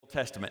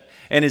Testament.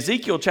 And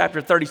Ezekiel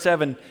chapter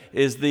 37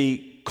 is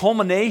the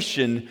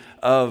culmination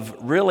of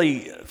really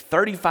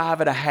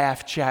 35 and a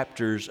half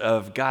chapters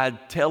of God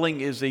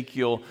telling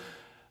Ezekiel,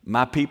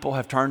 my people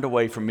have turned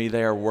away from me.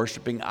 They are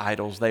worshiping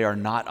idols. They are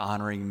not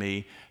honoring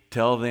me.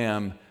 Tell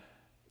them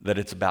that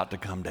it's about to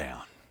come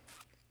down.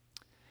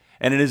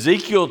 And in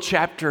Ezekiel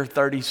chapter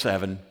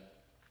 37,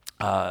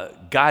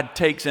 God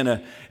takes in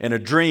a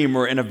dream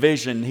or in a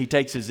vision, he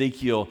takes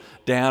Ezekiel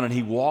down and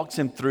he walks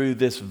him through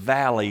this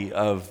valley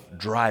of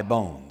dry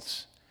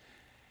bones.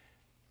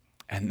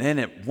 And then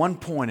at one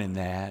point in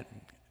that,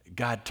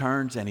 God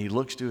turns and he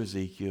looks to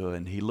Ezekiel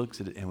and he looks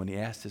at it, and when he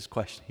asks this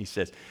question, he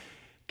says,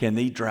 can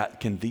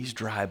these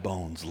dry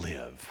bones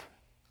live?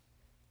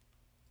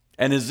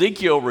 And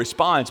Ezekiel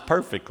responds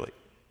perfectly,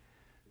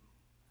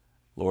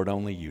 Lord,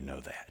 only you know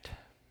that.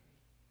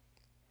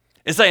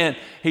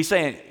 He's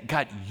saying,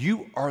 God,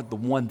 you are the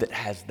one that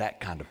has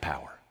that kind of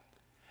power.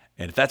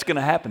 And if that's going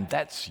to happen,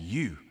 that's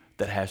you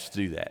that has to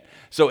do that.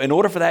 So in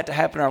order for that to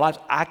happen in our lives,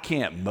 I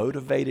can't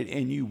motivate it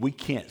in you. We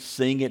can't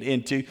sing it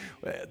into.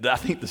 I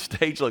think the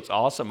stage looks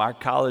awesome. Our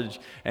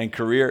college and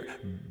career,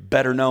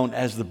 better known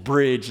as The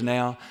Bridge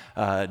now,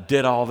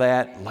 did all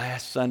that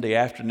last Sunday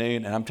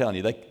afternoon. And I'm telling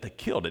you, they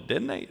killed it,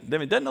 didn't they? I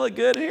mean, doesn't it look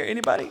good here?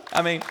 Anybody?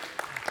 I mean,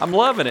 I'm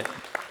loving it.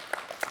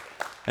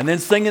 And then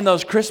singing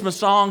those Christmas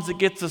songs that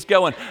gets us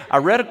going. I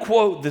read a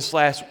quote this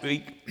last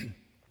week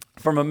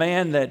from a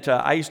man that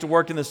I used to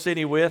work in the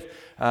city with.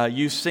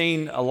 You've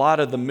seen a lot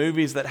of the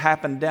movies that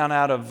happened down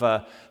out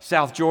of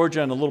South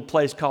Georgia in a little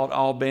place called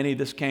Albany.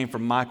 This came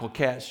from Michael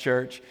Catt's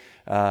church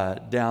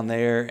down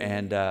there.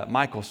 And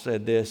Michael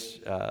said this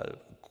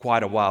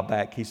quite a while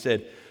back. He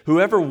said,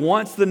 whoever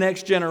wants the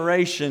next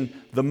generation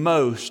the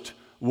most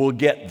will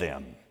get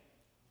them.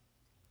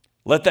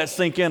 Let that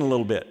sink in a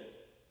little bit.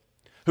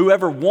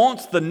 Whoever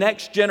wants the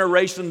next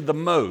generation the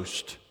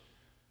most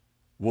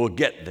will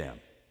get them.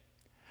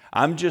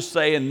 I'm just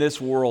saying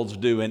this world's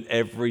doing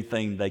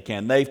everything they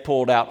can. They've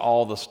pulled out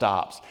all the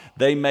stops.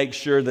 They make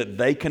sure that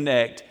they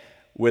connect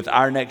with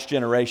our next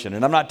generation.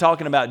 And I'm not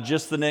talking about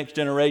just the next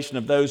generation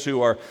of those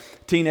who are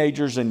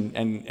teenagers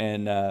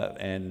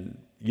and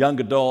young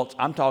adults.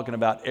 I'm talking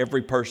about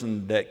every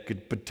person that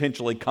could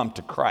potentially come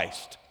to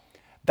Christ.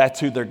 That's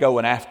who they're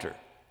going after.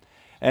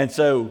 And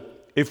so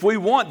if we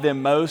want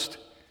them most,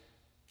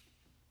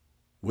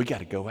 we got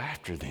to go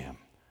after them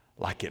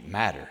like it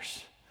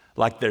matters,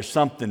 like there's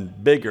something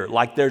bigger,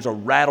 like there's a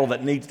rattle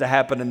that needs to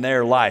happen in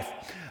their life.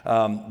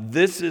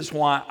 This is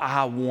why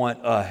I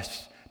want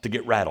us to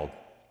get rattled.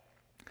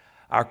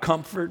 Our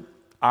comfort,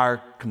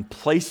 our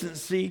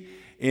complacency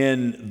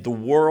in the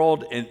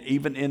world and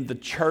even in the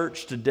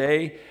church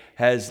today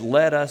has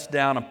led us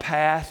down a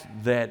path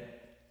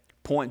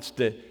that points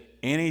to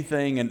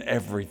anything and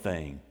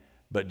everything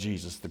but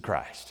Jesus the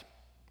Christ.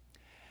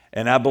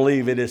 And I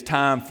believe it is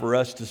time for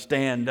us to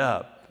stand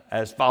up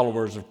as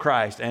followers of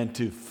Christ and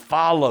to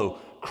follow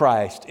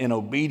Christ in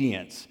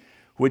obedience,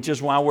 which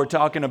is why we're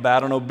talking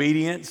about an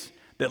obedience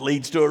that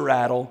leads to a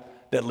rattle,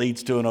 that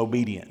leads to an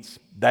obedience.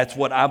 That's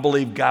what I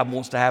believe God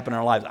wants to happen in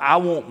our lives. I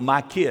want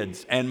my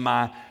kids and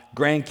my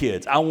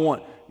grandkids. I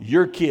want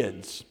your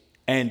kids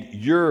and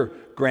your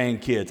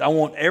grandkids. I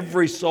want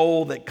every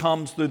soul that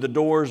comes through the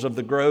doors of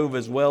the Grove,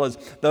 as well as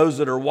those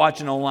that are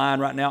watching online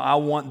right now. I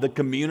want the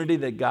community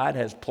that God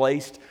has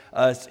placed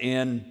us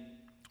in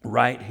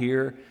right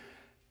here.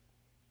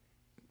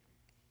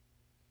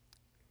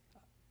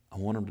 I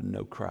want them to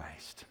know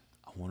Christ.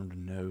 I want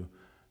them to know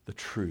the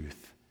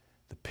truth,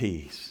 the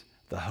peace,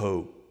 the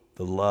hope,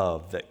 the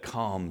love that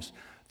comes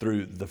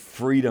through the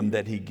freedom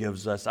that He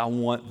gives us. I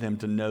want them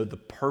to know the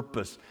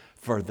purpose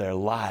for their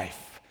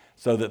life,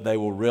 so that they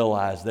will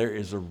realize there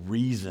is a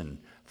reason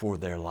for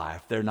their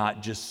life. They're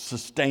not just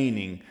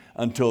sustaining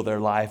until their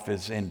life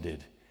is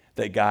ended,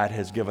 that God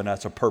has given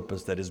us a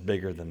purpose that is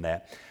bigger than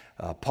that.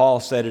 Paul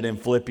said it in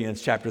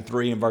Philippians chapter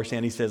 3 and verse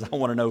 10. He says, I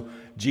want to know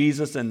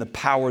Jesus and the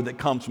power that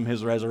comes from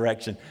His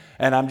resurrection.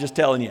 And I'm just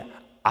telling you,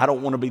 I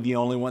don't want to be the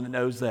only one that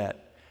knows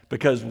that.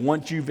 Because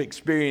once you've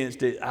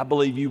experienced it, I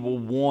believe you will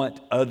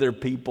want other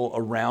people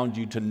around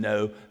you to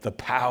know the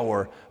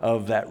power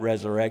of that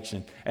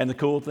resurrection. And the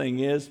cool thing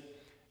is,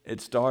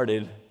 it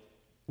started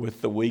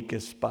with the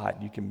weakest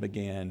spot you can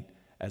begin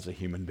as a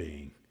human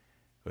being,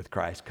 with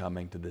Christ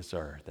coming to this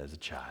earth as a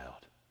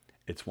child.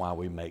 It's why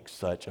we make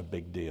such a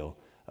big deal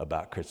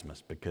about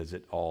Christmas, because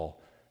it all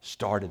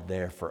started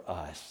there for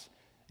us.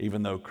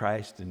 Even though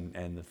Christ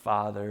and the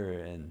Father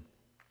and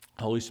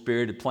Holy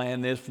Spirit had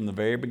planned this from the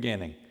very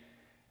beginning,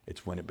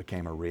 it's when it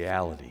became a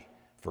reality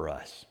for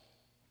us.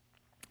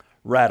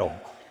 Rattle.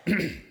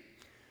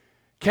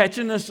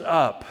 Catching us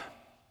up.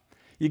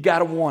 You got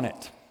to want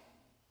it.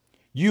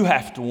 You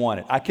have to want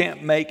it. I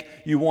can't make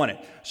you want it.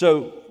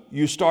 So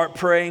you start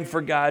praying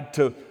for God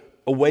to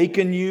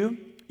awaken you.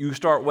 You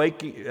start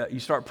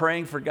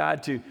praying for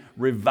God to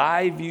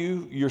revive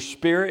you, your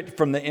spirit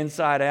from the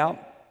inside out.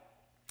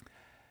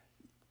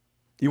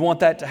 You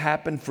want that to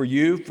happen for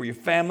you, for your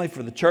family,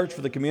 for the church,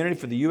 for the community,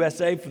 for the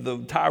USA, for the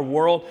entire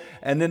world.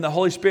 And then the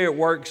Holy Spirit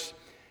works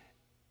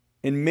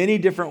in many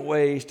different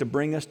ways to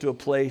bring us to a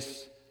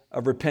place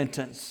of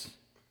repentance.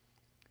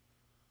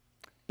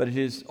 But it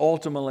is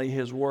ultimately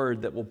His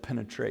Word that will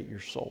penetrate your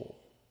soul.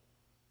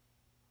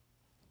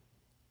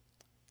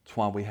 That's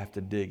why we have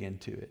to dig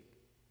into it.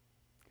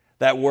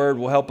 That Word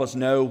will help us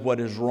know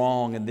what is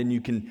wrong, and then you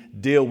can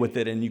deal with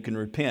it and you can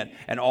repent.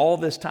 And all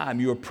this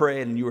time you are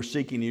praying and you are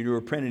seeking and you are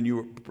repenting and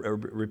you are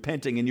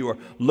repenting and you are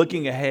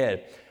looking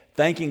ahead,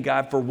 thanking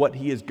God for what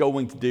He is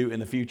going to do in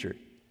the future.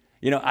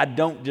 You know, I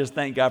don't just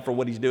thank God for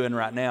what He's doing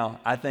right now.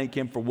 I thank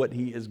Him for what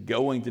He is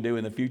going to do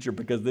in the future,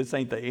 because this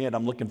ain't the end.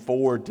 I'm looking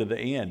forward to the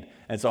end.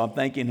 And so I'm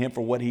thanking Him for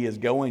what He is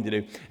going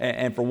to do.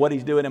 And for what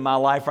He's doing in my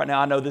life right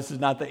now, I know this is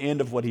not the end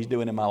of what He's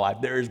doing in my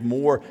life. There is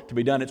more to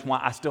be done. It's why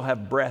I still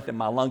have breath in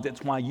my lungs.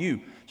 It's why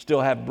you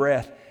still have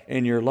breath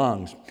in your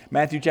lungs.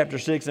 Matthew chapter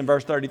 6 and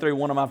verse 33,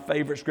 one of my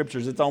favorite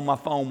scriptures. It's on my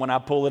phone when I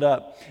pull it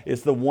up.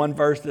 It's the one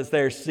verse that's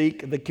there.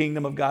 Seek the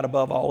kingdom of God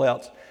above all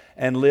else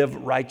and live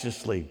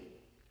righteously,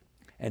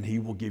 and He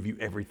will give you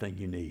everything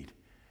you need.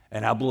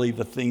 And I believe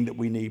the thing that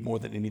we need more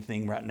than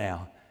anything right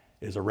now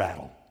is a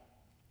rattle.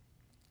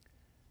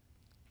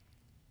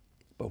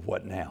 But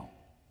what now?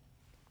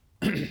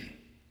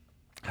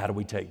 How do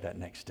we take that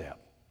next step?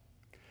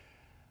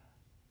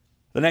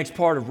 The next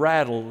part of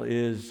rattle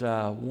is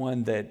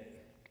one that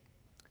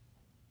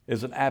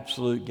is an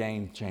absolute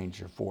game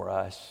changer for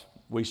us.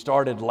 We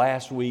started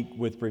last week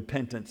with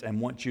repentance,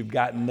 and once you've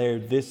gotten there,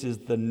 this is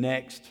the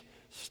next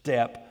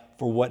step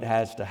for what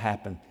has to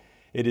happen.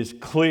 It is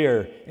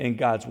clear in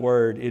God's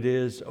Word. It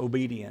is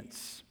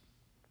obedience.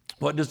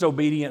 What does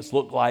obedience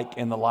look like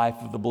in the life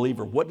of the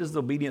believer? What does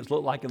obedience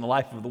look like in the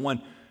life of the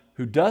one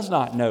who does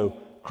not know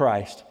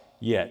Christ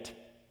yet?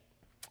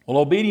 Well,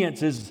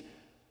 obedience is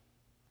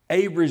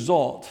a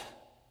result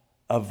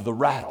of the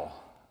rattle.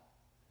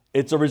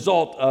 It's a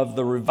result of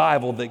the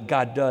revival that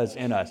God does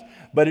in us.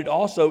 But it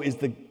also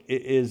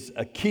is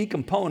a key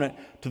component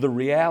to the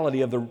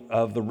reality of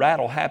the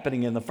rattle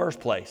happening in the first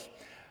place.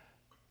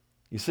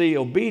 You see,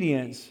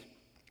 obedience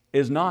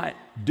is not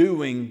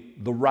doing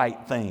the right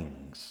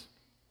things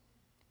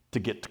to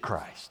get to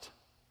Christ.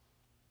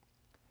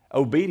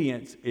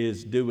 Obedience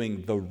is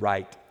doing the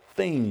right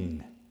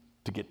thing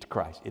to get to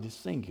Christ. It is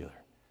singular.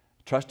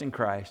 Trusting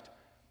Christ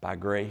by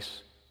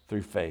grace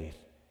through faith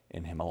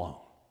in Him alone.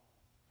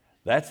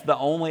 That's the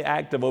only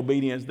act of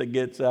obedience that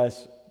gets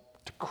us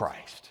to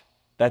Christ.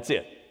 That's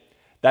it.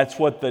 That's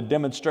what the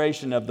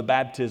demonstration of the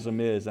baptism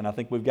is. And I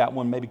think we've got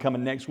one maybe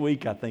coming next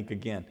week, I think,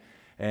 again.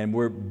 And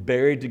we're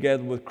buried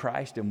together with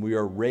Christ, and we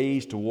are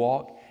raised to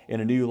walk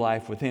in a new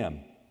life with Him.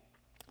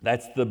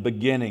 That's the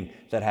beginning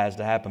that has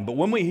to happen. But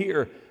when we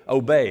hear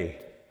obey,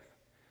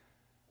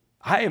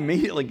 I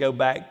immediately go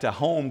back to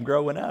home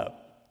growing up.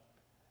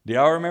 Do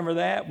y'all remember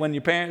that? When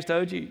your parents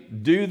told you,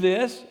 do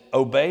this,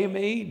 obey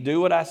me,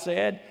 do what I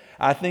said?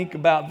 I think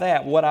about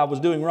that, what I was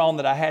doing wrong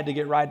that I had to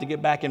get right to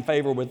get back in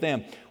favor with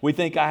them. We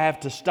think I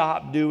have to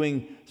stop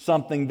doing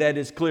something that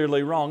is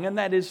clearly wrong, and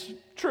that is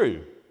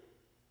true.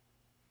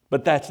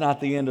 But that's not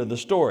the end of the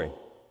story.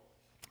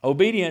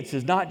 Obedience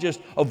is not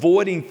just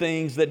avoiding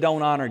things that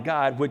don't honor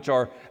God, which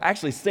are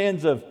actually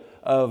sins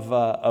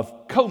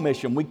of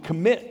commission. We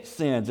commit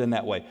sins in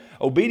that way.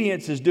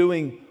 Obedience is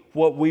doing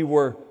what we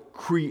were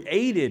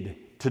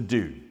created to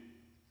do.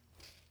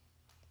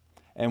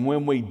 And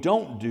when we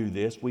don't do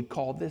this, we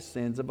call this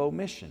sins of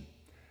omission.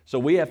 So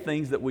we have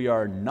things that we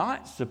are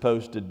not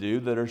supposed to do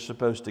that are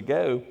supposed to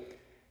go.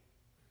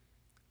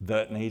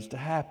 That needs to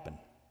happen.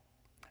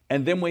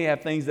 And then we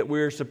have things that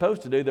we're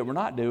supposed to do that we're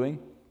not doing,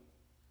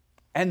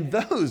 and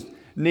those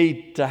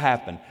need to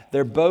happen.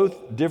 They're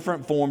both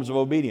different forms of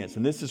obedience.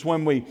 And this is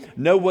when we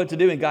know what to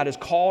do, and God has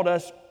called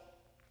us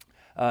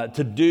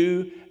to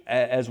do,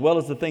 as well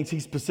as the things He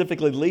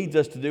specifically leads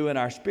us to do in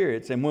our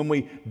spirits. And when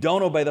we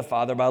don't obey the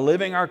Father by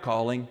living our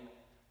calling,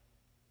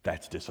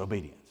 that's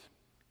disobedience.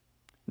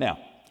 Now,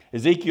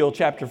 Ezekiel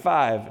chapter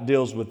 5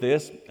 deals with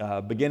this,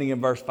 beginning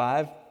in verse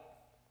 5.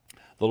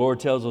 The Lord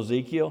tells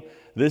Ezekiel,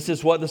 this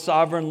is what the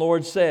sovereign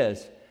Lord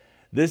says.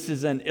 This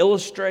is an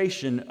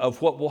illustration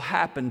of what will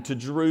happen to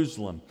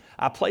Jerusalem.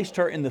 I placed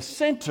her in the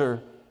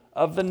center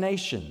of the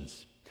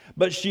nations,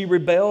 but she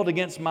rebelled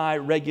against my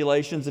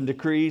regulations and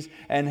decrees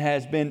and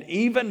has been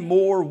even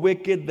more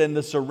wicked than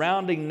the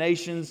surrounding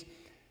nations.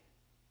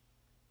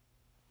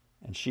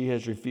 And she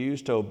has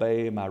refused to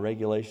obey my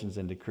regulations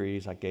and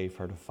decrees I gave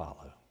her to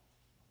follow.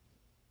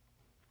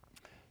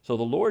 So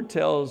the Lord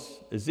tells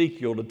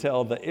Ezekiel to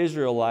tell the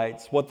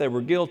Israelites what they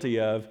were guilty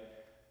of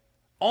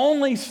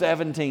only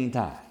 17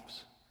 times.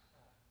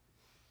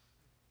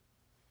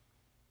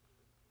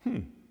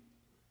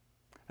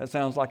 That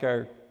sounds like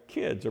our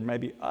kids, or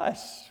maybe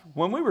us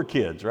when we were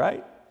kids,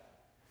 right?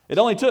 It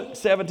only took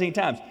 17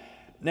 times.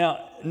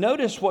 Now,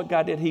 notice what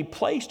God did. He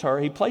placed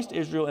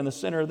Israel in the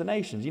center of the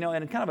nations. You know,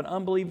 in kind of an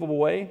unbelievable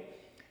way,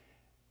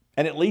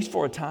 and at least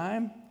for a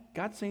time,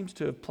 God seems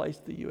to have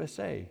placed the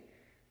USA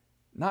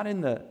not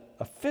in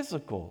a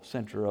physical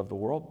center of the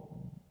world,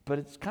 but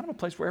it's kind of a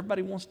place where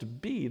everybody wants to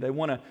be. They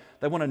want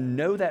to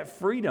know that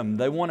freedom.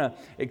 They want to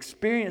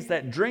experience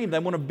that dream. They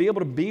want to be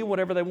able to be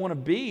whatever they want to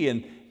be.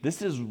 And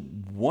this is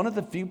one of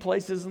the few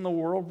places in the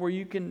world where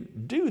you can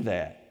do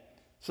that.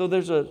 So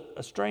there's a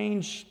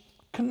strange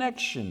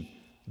connection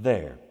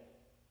there.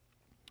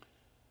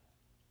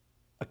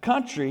 A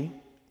country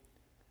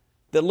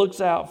that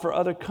looks out for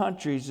other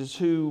countries is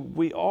who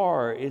we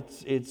are.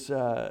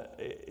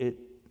 It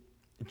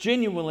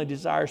genuinely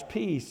desires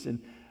peace.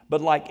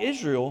 But like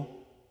Israel,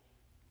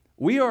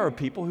 we are a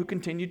people who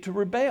continue to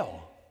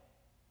rebel.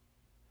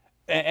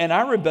 And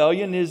our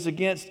rebellion is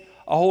against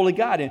a holy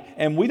God.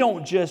 And we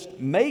don't just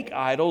make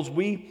idols,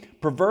 we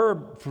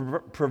proverbially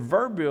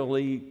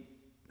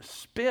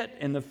spit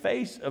in the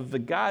face of the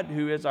God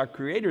who is our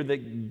creator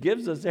that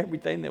gives us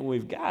everything that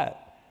we've got.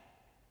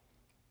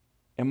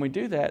 And we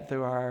do that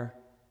through our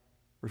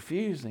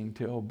refusing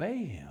to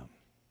obey him.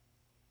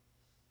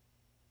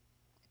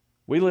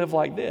 We live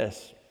like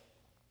this.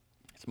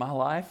 It's my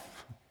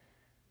life.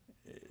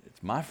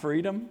 It's my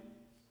freedom.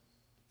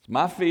 It's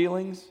my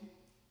feelings.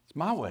 It's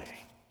my way.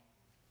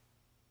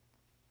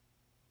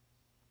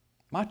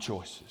 My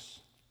choices.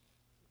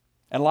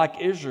 And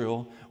like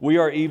Israel, we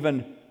are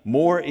even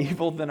more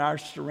evil than our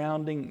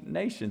surrounding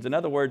nations. In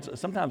other words,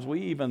 sometimes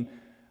we even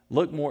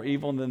look more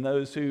evil than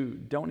those who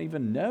don't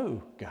even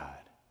know God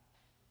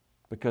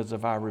because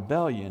of our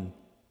rebellion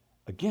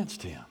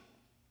against him.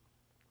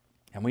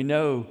 And we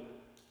know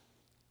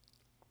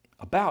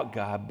about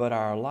God, but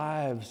our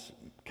lives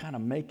kind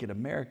of make it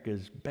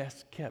America's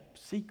best kept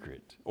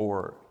secret,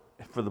 or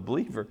for the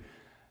believer,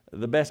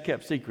 the best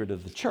kept secret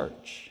of the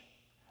church.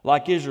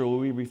 Like Israel,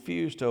 we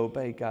refuse to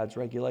obey God's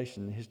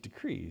regulation and his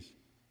decrees.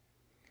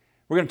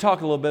 We're going to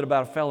talk a little bit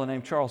about a fellow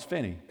named Charles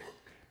Finney,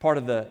 part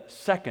of the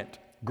Second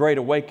Great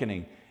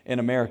Awakening in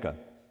America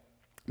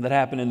that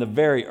happened in the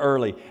very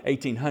early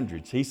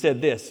 1800s. He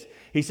said this.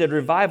 He said,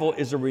 revival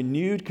is a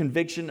renewed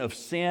conviction of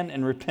sin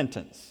and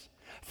repentance,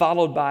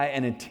 followed by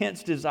an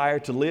intense desire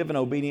to live in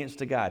obedience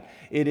to God.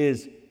 It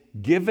is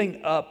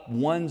giving up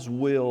one's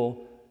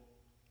will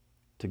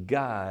to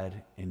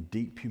God in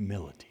deep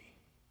humility.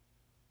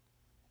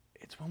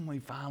 It's when we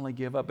finally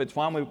give up. It's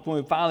when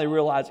we finally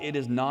realize it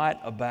is not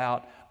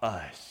about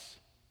us.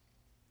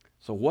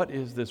 So what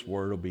is this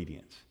word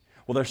obedience?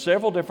 Well, there's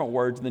several different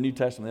words in the New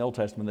Testament and the Old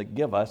Testament that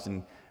give us,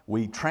 and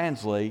we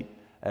translate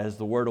as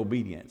the word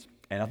obedience.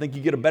 And I think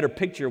you get a better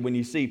picture when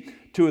you see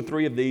two or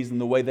three of these and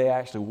the way they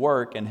actually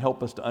work and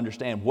help us to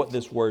understand what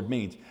this word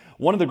means.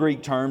 One of the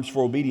Greek terms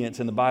for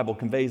obedience in the Bible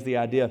conveys the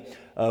idea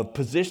of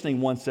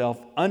positioning oneself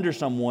under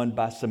someone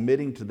by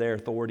submitting to their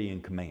authority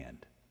and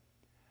command.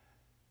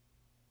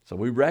 So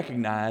we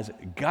recognize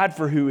God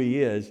for who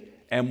he is,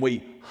 and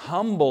we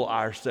humble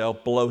ourselves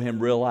below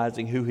him,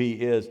 realizing who he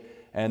is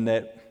and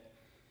that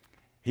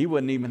he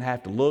wouldn't even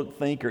have to look,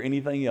 think, or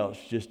anything else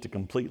just to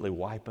completely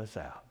wipe us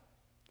out.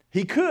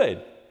 He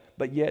could,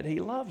 but yet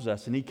he loves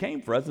us and he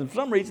came for us. And for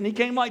some reason, he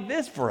came like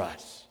this for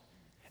us.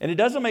 And it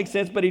doesn't make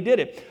sense, but he did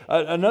it.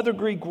 Another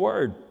Greek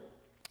word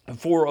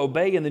for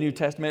obey in the New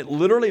Testament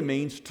literally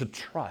means to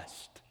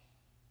trust.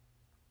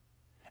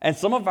 And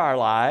some of our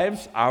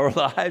lives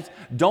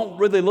don't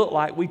really look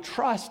like we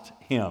trust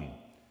him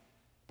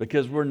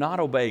because we're not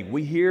obeying.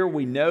 We hear,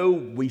 we know,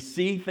 we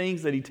see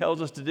things that he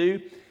tells us to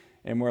do,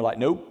 and we're like,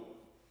 nope,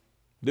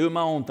 doing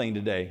my own thing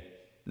today.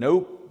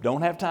 Nope,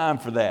 don't have time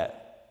for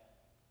that.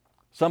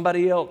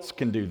 Somebody else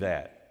can do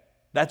that.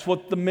 That's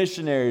what the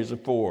missionaries are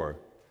for.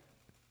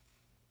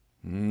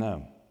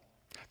 No.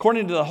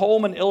 According to the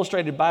Holman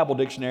Illustrated Bible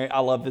Dictionary, I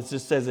love this,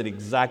 this says it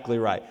exactly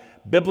right.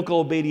 Biblical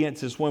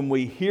obedience is when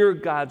we hear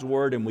God's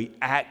word and we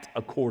act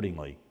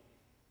accordingly.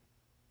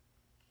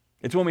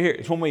 It's when we hear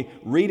it. It's when we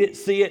read it,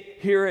 see it,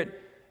 hear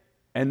it,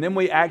 and then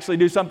we actually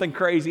do something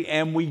crazy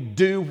and we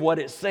do what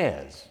it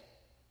says.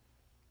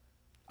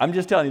 I'm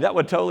just telling you, that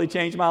would totally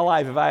change my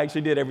life if I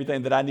actually did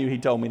everything that I knew he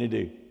told me to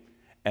do.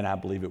 And I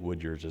believe it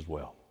would yours as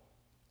well.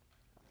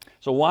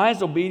 So why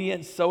is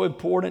obedience so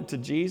important to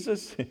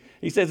Jesus?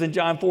 He says in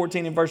John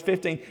 14 and verse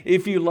 15,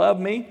 if you love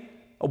me,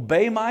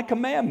 obey my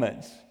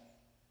commandments.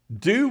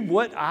 Do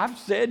what I've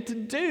said to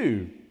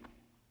do.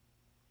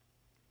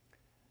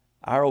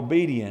 Our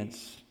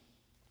obedience,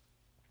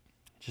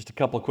 just a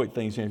couple of quick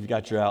things here. If you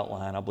got your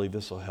outline, I believe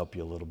this will help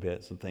you a little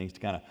bit. Some things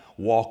to kind of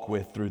walk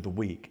with through the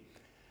week.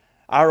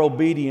 Our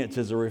obedience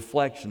is a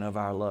reflection of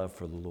our love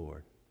for the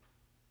Lord.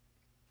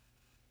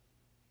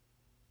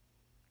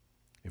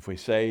 If we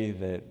say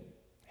that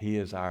he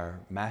is our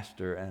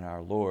master and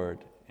our Lord,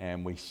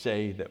 and we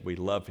say that we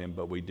love him,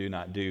 but we do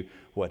not do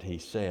what he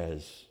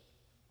says,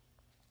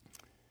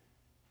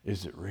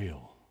 is it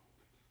real?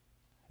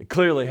 It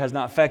clearly has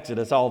not affected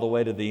us all the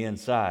way to the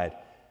inside.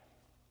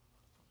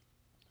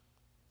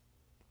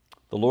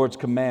 The Lord's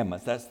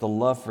commandments, that's the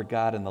love for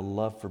God and the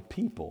love for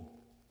people.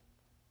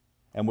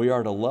 And we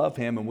are to love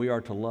him and we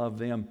are to love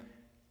them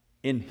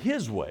in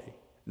his way,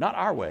 not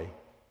our way,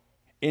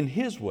 in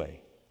his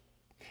way.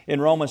 In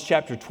Romans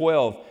chapter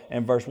 12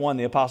 and verse 1,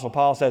 the Apostle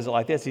Paul says it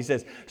like this. He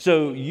says,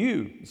 So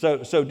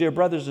dear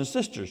brothers and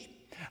sisters,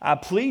 I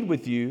plead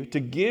with you to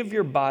give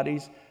your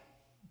bodies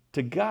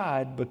to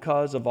God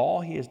because of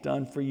all he has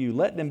done for you.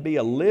 Let them be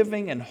a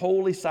living and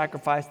holy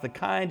sacrifice, the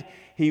kind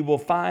he will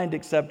find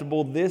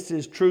acceptable. This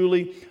is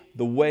truly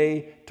the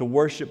way to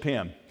worship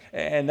him.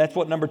 And that's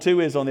what number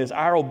 2 is on this.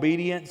 Our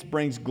obedience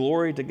brings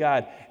glory to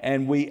God,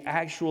 and we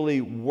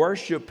actually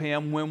worship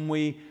him when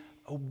we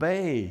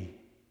obey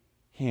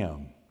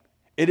him.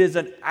 It is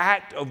an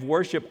act of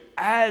worship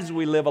as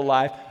we live a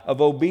life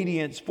of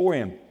obedience for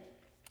him.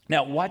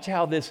 Now, watch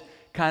how this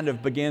kind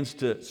of begins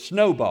to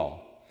snowball.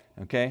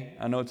 Okay,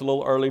 I know it's a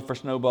little early for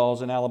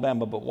snowballs in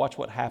Alabama, but watch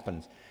what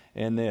happens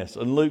in this.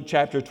 In Luke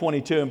chapter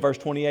 22 and verse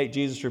 28,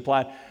 Jesus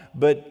replied,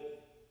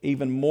 "But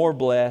even more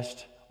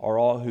blessed are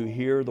all who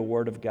hear the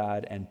word of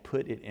God and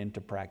put it into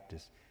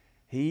practice."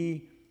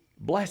 He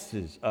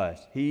blesses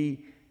us.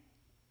 He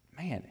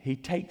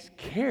takes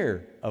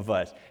care of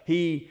us.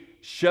 He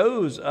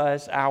shows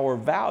us our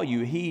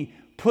value. He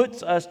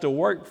puts us to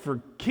work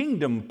for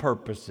kingdom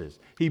purposes.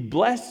 He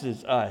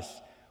blesses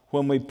us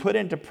when we put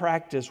into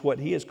practice what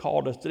he has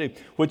called us to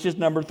do, which is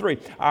number 3.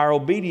 Our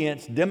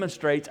obedience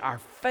demonstrates our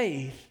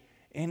faith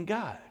in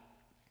God.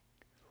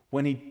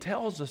 When he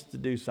tells us to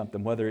do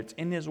something, whether it's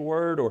in his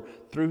word or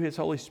through his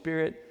Holy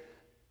Spirit,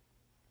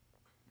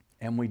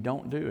 and we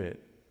don't do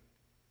it,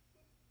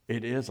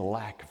 it is a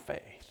lack of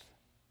faith.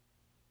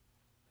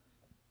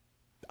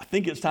 I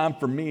think it's time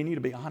for me and you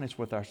to be honest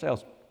with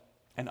ourselves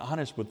and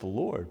honest with the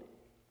Lord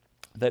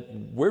that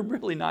we're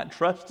really not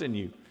trusting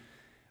you.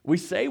 We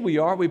say we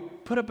are, we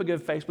put up a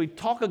good face, we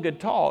talk a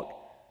good talk,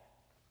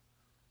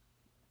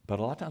 but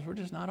a lot of times we're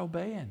just not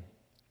obeying.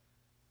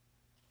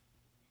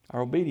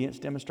 Our obedience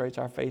demonstrates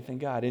our faith in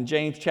God. In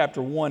James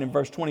chapter 1 and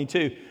verse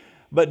 22,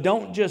 but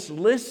don't just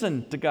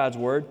listen to God's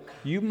word,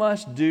 you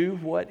must do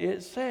what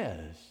it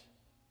says.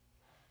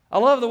 I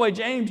love the way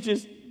James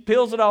just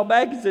peels it all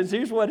back and says,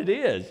 here's what it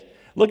is.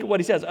 Look at what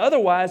he says.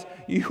 Otherwise,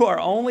 you are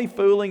only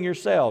fooling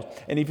yourselves.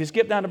 And if you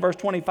skip down to verse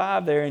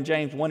 25 there in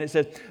James 1, it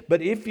says,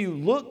 but if you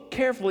look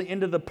carefully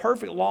into the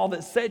perfect law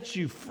that sets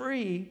you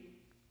free,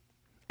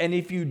 and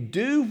if you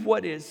do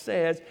what it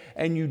says,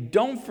 and you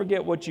don't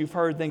forget what you've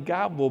heard, then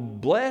God will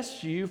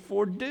bless you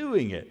for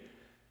doing it.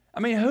 I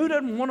mean, who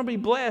doesn't want to be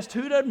blessed?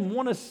 Who doesn't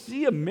want to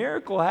see a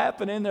miracle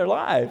happen in their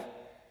life?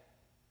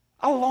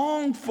 I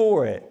long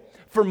for it.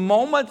 For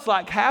moments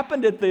like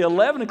happened at the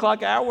 11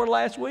 o'clock hour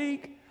last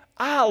week,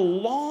 I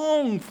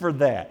long for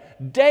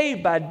that, day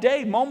by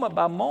day, moment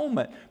by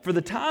moment, for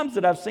the times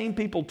that I've seen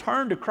people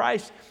turn to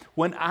Christ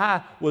when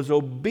I was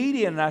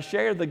obedient and I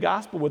shared the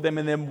gospel with them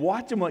and then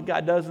watching what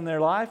God does in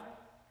their life.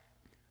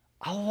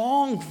 I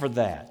long for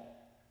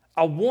that.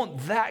 I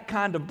want that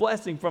kind of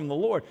blessing from the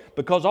Lord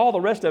because all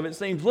the rest of it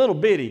seems little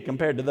bitty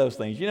compared to those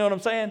things. You know what I'm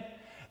saying?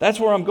 That's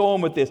where I'm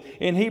going with this.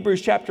 In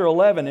Hebrews chapter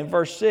 11 and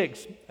verse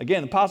 6,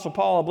 again, the Apostle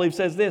Paul, I believe,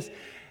 says this,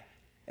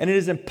 and it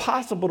is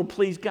impossible to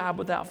please God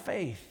without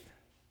faith.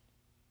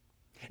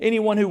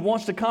 Anyone who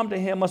wants to come to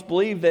him must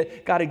believe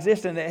that God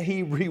exists and that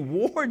he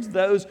rewards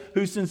those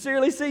who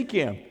sincerely seek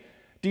him.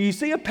 Do you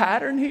see a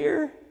pattern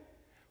here?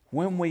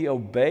 When we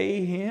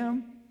obey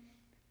him,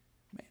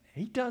 man,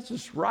 he does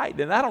us right.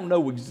 And I don't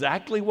know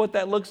exactly what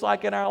that looks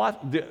like in our life.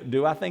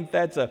 Do I think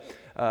that's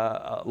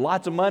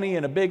lots of money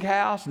and a big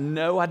house?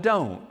 No, I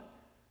don't.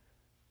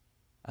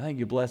 I think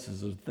he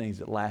blesses us with things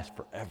that last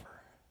forever.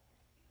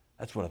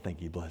 That's what I think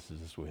he blesses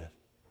us with.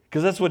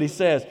 Because that's what he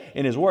says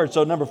in his word.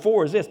 So number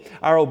 4 is this.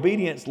 Our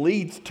obedience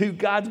leads to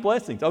God's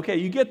blessings. Okay,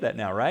 you get that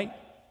now, right?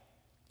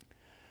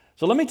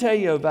 So let me tell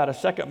you about a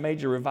second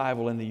major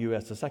revival in the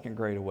U.S., the Second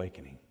Great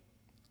Awakening.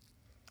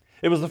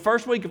 It was the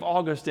first week of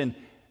August in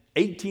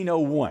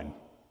 1801,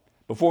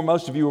 before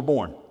most of you were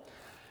born,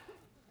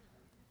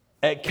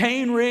 at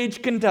Cane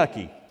Ridge,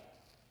 Kentucky.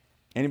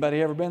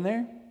 Anybody ever been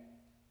there?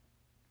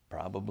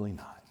 Probably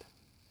not.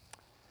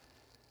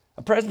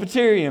 A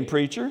Presbyterian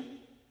preacher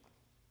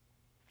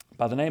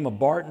by the name of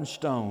Barton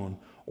Stone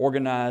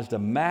organized a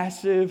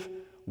massive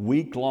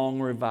week-long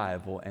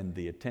revival, and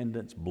the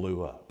attendance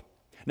blew up.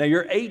 Now,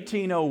 you're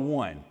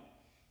 1801.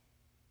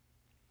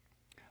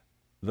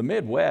 The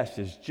Midwest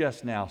is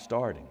just now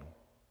starting,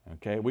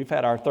 okay? We've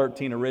had our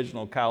 13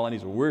 original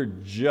colonies. We're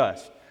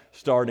just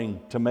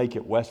starting to make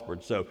it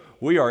westward. So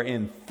we are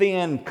in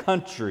thin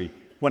country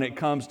when it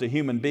comes to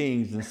human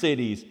beings and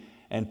cities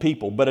and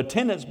people. But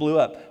attendance blew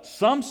up.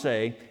 Some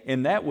say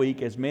in that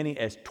week as many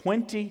as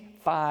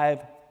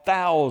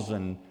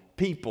 25,000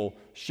 people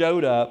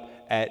showed up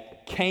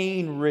at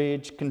Cane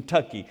Ridge,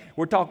 Kentucky.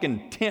 We're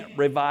talking tent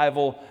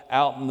revival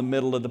out in the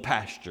middle of the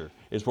pasture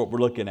is what we're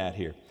looking at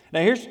here.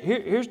 Now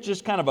here's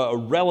just kind of a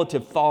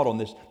relative thought on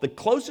this. The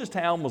closest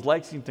town was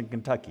Lexington,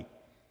 Kentucky.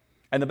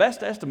 And the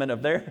best estimate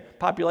of their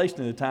population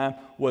at the time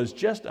was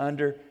just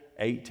under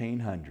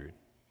 1,800.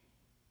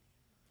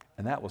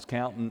 And that was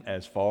counting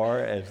as far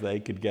as they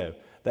could go.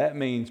 That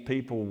means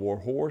people were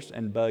horse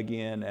and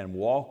buggying and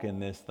walking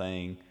this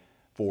thing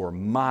for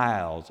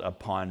miles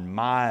upon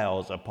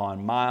miles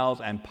upon miles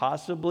and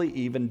possibly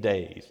even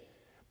days.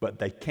 But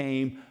they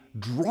came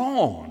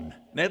drawn.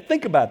 Now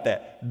think about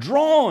that.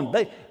 Drawn.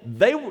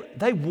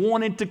 They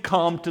wanted to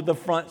come to the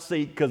front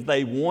seat because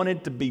they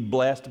wanted to be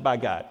blessed by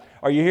God.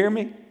 Are you hearing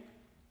me?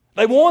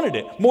 They wanted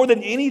it. More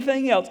than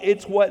anything else,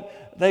 it's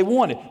what they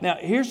wanted. Now,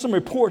 here's some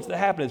reports that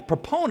happened.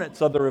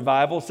 Proponents of the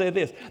revival say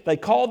this. They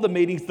called the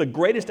meetings the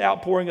greatest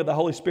outpouring of the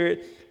Holy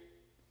Spirit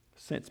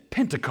since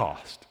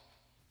Pentecost.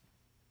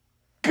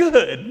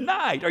 Good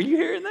night. Are you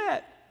hearing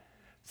that?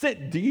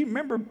 Do you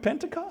remember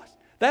Pentecost?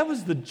 That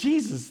was the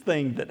Jesus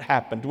thing that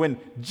happened when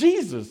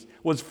Jesus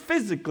was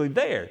physically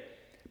there.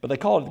 But they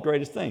called it the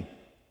greatest thing.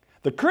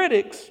 The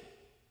critics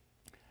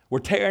were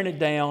tearing it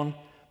down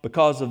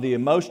because of the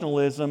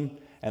emotionalism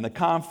and the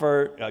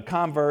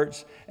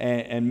converts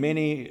and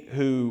many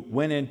who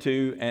went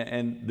into,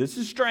 and this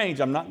is strange,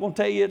 I'm not going to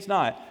tell you it's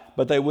not,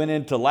 but they went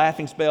into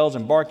laughing spells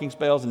and barking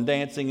spells and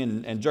dancing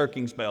and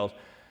jerking spells.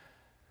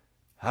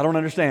 I don't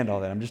understand all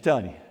that. I'm just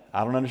telling you.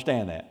 I don't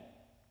understand that.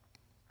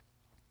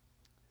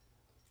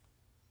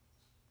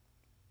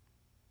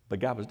 But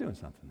God was doing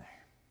something there.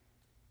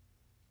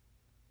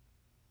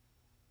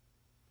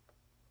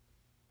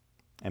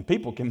 And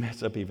people can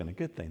mess up even a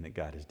good thing that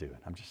God is doing.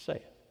 I'm just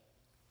saying.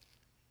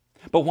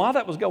 But while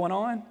that was going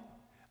on,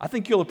 I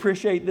think you'll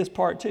appreciate this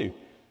part too.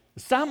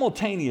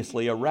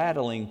 Simultaneously, a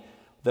rattling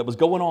that was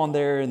going on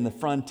there in the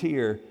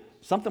frontier,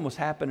 something was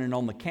happening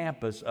on the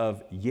campus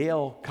of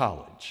Yale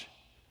College.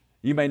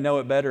 You may know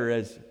it better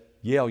as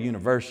Yale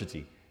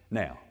University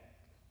now.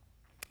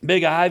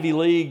 Big Ivy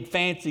League,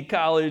 fancy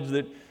college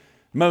that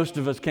most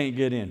of us can't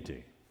get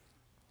into,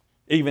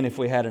 even if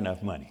we had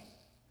enough money.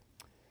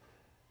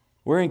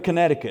 We're in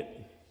Connecticut.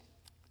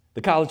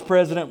 The college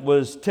president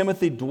was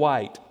Timothy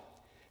Dwight.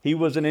 He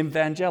was an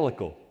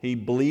evangelical. He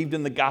believed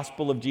in the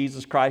gospel of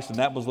Jesus Christ, and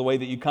that was the way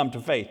that you come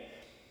to faith.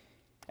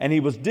 And he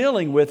was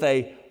dealing with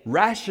a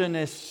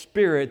rationist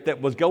spirit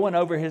that was going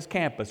over his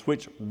campus,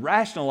 which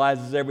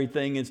rationalizes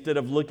everything instead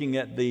of looking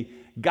at the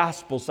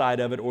gospel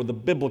side of it or the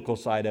biblical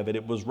side of it.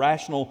 It was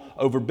rational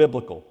over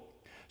biblical.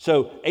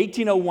 So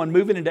 1801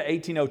 moving into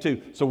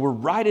 1802. So we're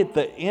right at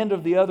the end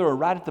of the other, or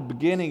right at the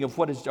beginning of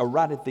right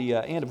at the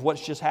end of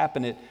what's just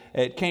happened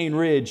at Cane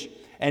Ridge.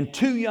 And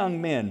two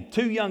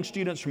young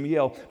students from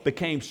Yale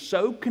became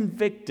so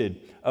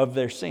convicted of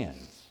their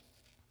sins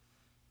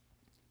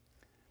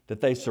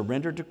that they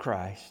surrendered to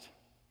Christ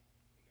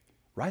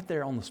right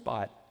there on the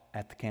spot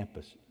at the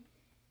campus.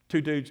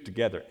 Two dudes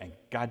together, and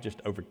God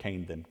just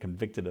overcame them,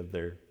 convicted of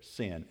their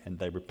sin, and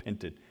they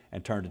repented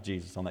and turned to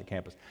Jesus on that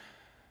campus.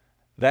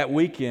 That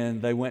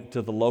weekend, they went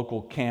to the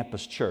local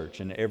campus church,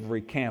 and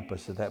every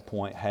campus at that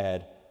point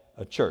had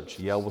a church.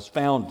 Yale was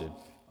founded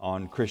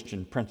on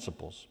Christian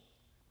principles.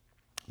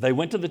 They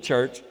went to the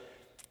church,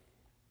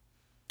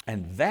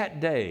 and that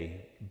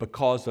day,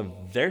 because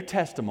of their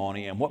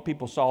testimony and what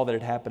people saw that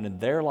had happened in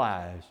their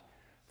lives,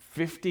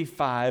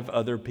 55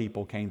 other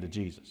people came to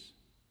Jesus.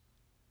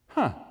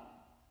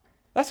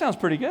 That sounds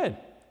pretty good.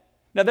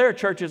 Now, there are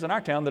churches in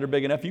our town that are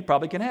big enough, you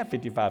probably can have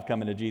 55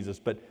 coming to Jesus,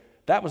 but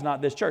that was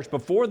not this church.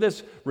 Before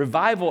this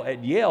revival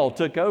at Yale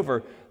took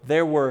over,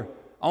 there were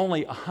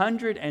only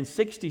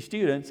 160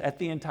 students at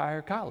the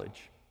entire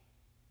college.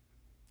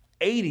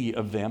 80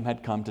 of them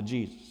had come to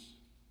Jesus.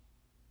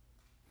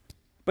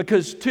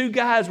 Because two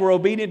guys were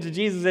obedient to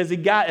Jesus as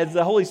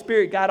the Holy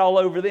Spirit got all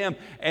over them,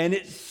 and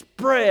it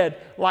spread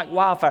like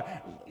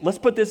wildfire. Let's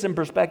put this in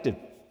perspective.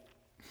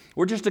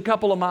 We're just a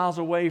couple of miles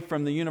away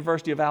from the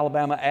University of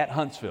Alabama at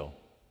Huntsville.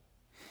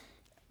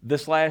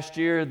 This last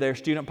year, their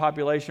student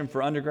population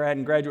for undergrad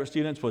and graduate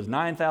students was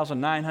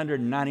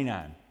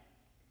 9,999.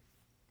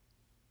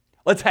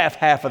 Let's have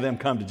half of them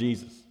come to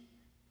Jesus.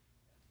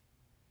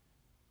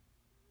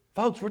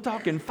 Folks, we're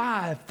talking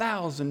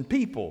 5,000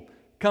 people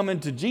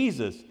coming to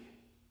Jesus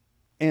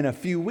in a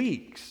few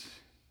weeks.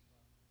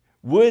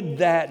 Would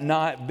that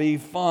not be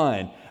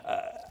fun?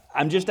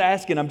 I'm just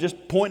asking, I'm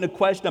just pointing a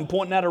question, I'm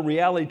pointing out a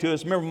reality to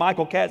us. Remember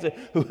Michael Catt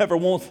said, whoever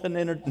wants the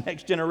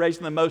next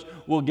generation the most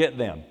will get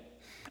them.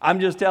 I'm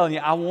just telling you,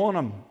 I want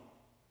them.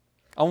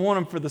 I want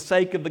them for the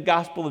sake of the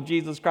gospel of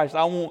Jesus Christ.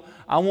 I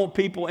want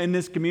people in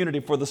this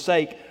community for the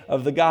sake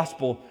of the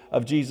gospel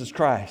of Jesus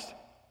Christ.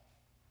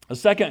 The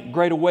second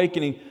Great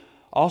Awakening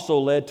also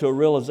led to a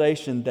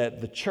realization that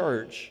the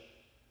church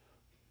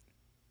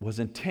was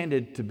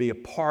intended to be a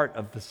part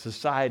of the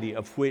society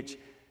of which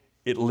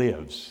it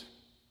lives.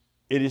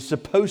 It is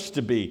supposed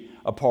to be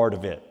a part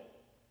of it.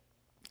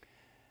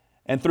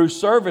 And through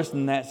service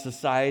in that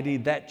society,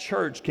 that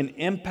church can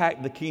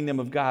impact the kingdom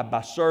of God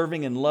by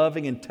serving and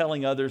loving and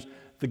telling others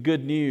the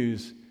good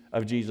news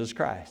of Jesus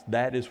Christ.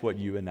 That is what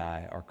you and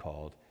I are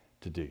called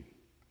to do.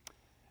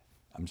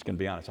 I'm just going to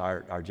be honest.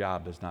 Our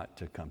job is not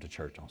to come to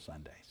church on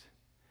Sundays.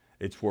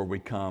 It's where we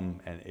come,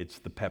 and it's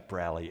the pep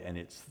rally, and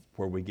it's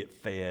where we get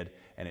fed,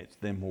 and it's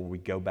then where we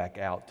go back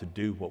out to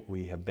do what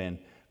we have been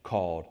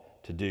called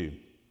to do.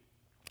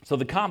 So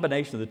the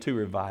combination of the two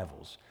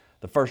revivals,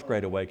 the first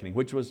Great Awakening,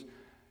 which was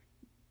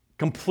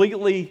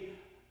completely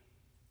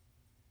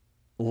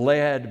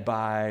led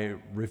by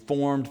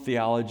Reformed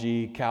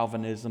theology,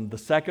 Calvinism. The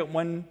second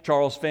one,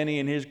 Charles Finney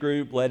and his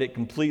group, led it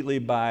completely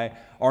by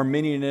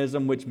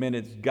Arminianism, which meant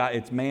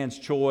it's man's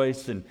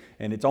choice and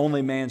it's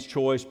only man's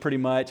choice pretty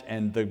much.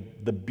 And the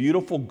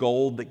beautiful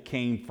gold that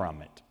came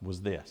from it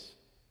was this: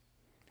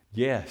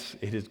 Yes,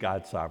 it is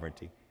God's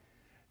sovereignty.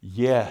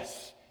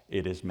 Yes,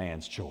 it is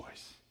man's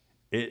choice.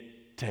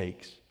 It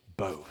takes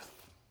both.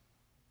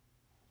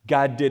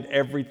 God did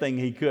everything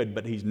he could,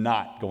 but he's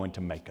not going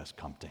to make us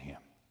come to him.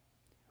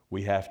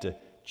 We have to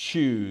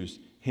choose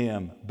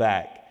him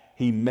back.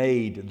 He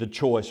made the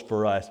choice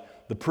for us.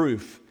 The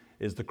proof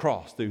is the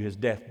cross through his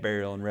death,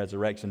 burial, and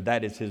resurrection.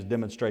 That is his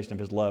demonstration of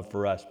his love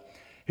for us.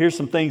 Here's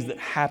some things that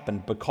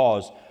happened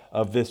because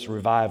of this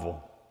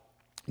revival.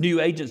 New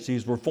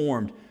agencies were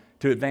formed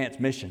to advance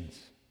missions.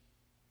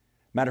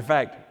 Matter of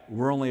fact,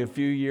 we're only a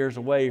few years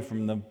away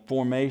from the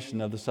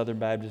formation of the Southern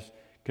Baptist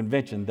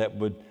Convention that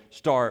would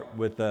start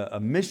with a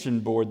mission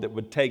board that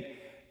would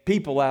take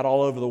people out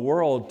all over the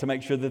world to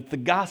make sure that the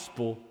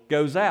gospel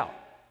goes out.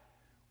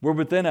 We're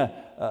within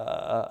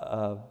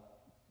a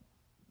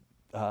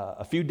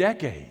few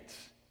decades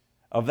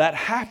of that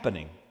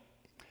happening.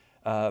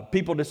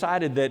 People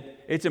decided that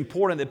it's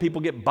important that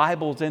people get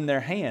Bibles in their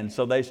hands,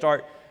 so they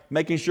start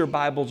making sure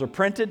Bibles are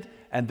printed,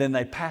 and then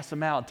they pass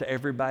them out to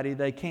everybody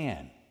they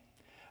can.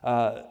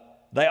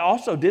 They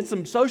also did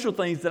some social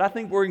things that I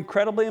think were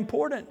incredibly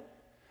important.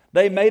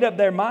 They made up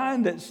their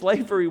mind that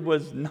slavery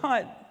was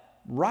not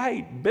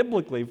right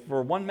biblically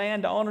for one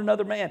man to own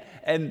another man.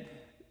 And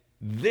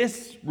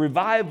this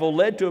revival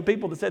led to a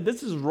people that said,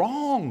 this is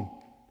wrong.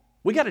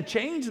 We got to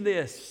change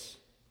this.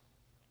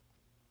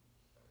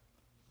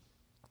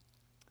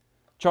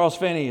 Charles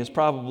Finney is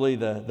probably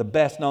the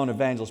best known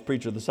evangelist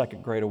preacher of the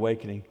Second Great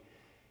Awakening.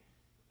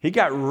 He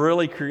got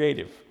really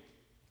creative.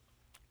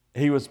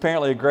 He was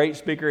apparently a great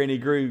speaker, and he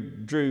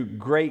drew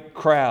great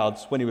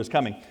crowds when he was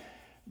coming.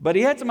 But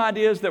he had some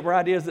ideas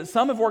that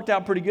some have worked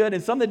out pretty good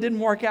and some that didn't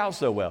work out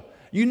so well.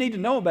 You need to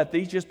know about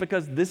these just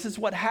because this is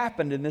what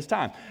happened in this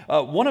time.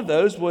 One of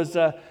those was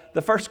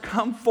the first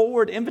come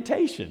forward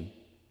invitation.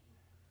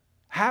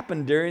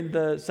 Happened during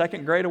the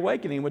Second Great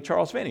Awakening with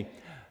Charles Finney.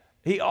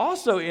 He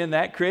also in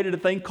that created a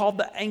thing called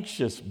the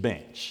anxious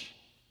bench.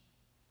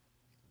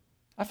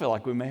 I feel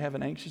like we may have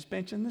an anxious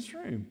bench in this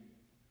room.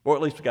 Or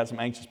at least we got some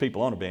anxious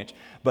people on a bench.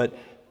 But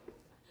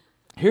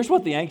here's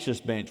what the anxious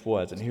bench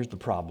was, and here's the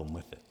problem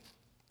with it.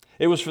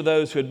 It was for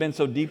those who had been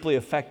so deeply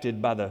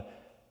affected by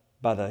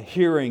the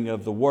hearing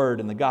of the word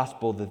and the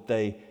gospel that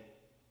they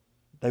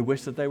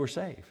wished that they were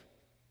saved.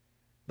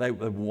 They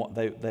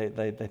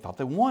thought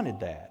they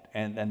wanted that,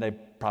 and they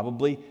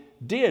probably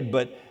did.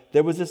 But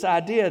there was this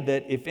idea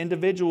that if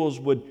individuals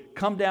would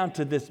come down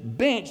to this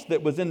bench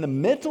that was in the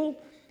middle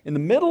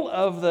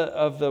of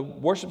the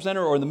worship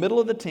center or in the middle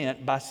of the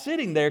tent, by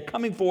sitting there,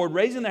 coming forward,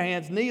 raising their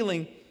hands,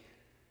 kneeling,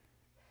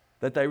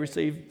 that they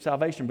received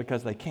salvation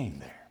because they came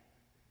there.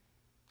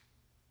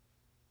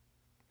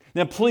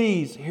 Now,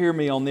 please hear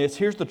me on this.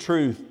 Here's the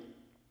truth.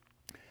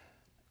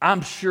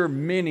 I'm sure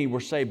many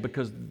were saved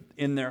because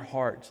in their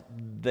hearts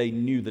they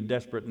knew the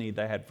desperate need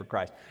they had for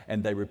Christ,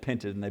 and they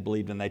repented and they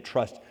believed and they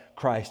trust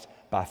Christ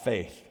by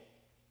faith.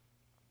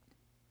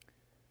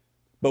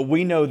 But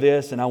we know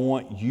this, and I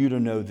want you to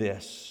know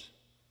this.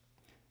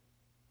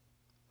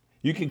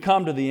 You can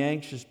come to the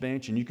anxious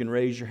bench and you can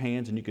raise your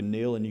hands and you can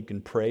kneel and you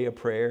can pray a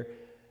prayer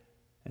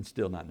and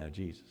still not know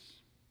Jesus.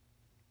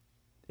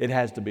 It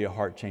has to be a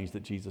heart change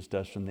that Jesus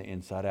does from the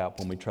inside out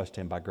when we trust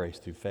him by grace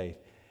through faith.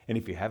 And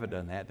if you haven't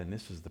done that, then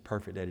this is the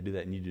perfect day to do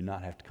that, and you do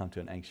not have to come to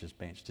an anxious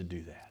bench to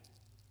do that.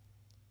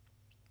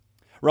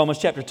 Romans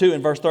chapter 2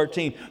 and verse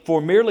 13,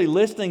 for merely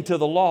listening to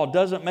the law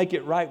doesn't make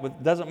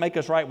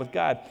us right with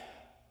God.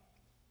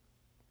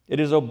 It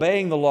is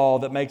obeying the law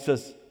that makes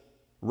us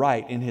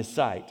right in his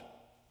sight.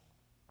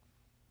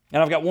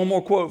 And I've got one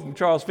more quote from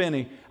Charles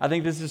Finney. I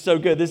think this is so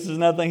good. This is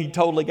another thing he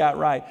totally got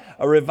right.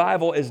 A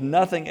revival is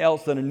nothing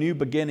else than a new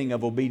beginning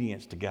of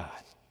obedience to God.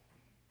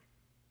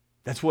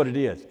 That's what it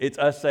is. It's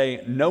us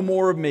saying, no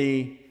more of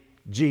me,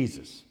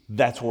 Jesus.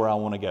 That's where I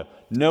want to go.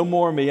 No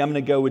more of me, I'm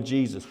going to go with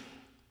Jesus.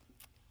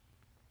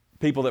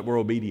 People that were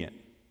obedient.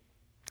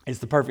 It's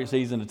the perfect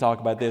season to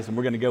talk about this, and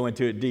we're going to go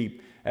into it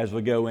deep as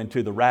we go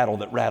into the rattle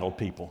that rattled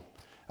people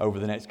over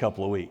the next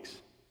couple of weeks.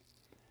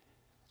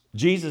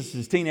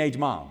 Jesus' teenage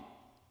mom,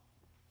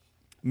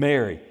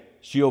 Mary,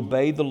 she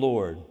obeyed the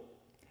Lord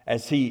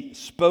as he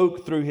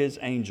spoke through his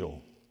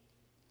angel.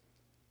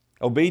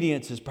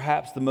 Obedience is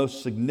perhaps the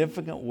most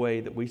significant way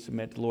that we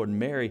submit to the Lord.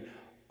 Mary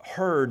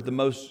heard the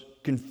most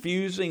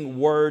confusing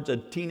words a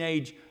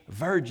teenage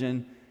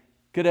virgin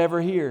could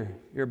ever hear.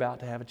 You're about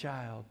to have a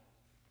child.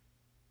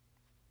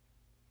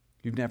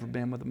 You've never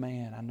been with a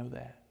man, I know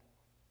that.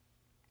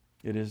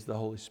 It is the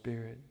Holy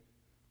Spirit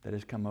that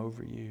has come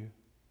over you.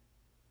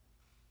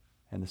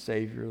 And the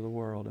Savior of the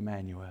world,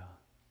 Emmanuel,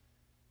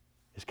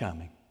 is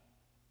coming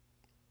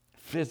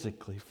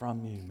physically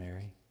from you,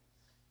 Mary.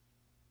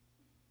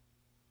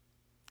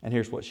 And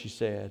here's what she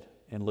said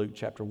in Luke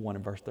chapter 1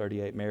 and verse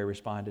 38. Mary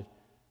responded,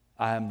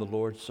 I am the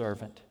Lord's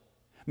servant.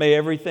 May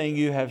everything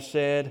you have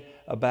said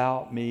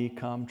about me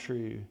come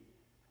true.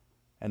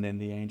 And then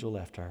the angel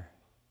left her.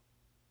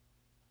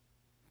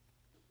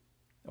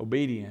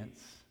 Obedience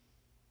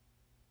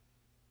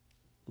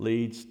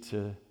leads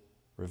to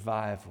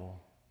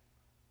revival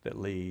that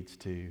leads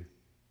to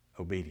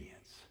obedience.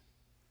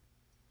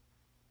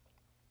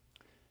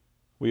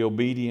 We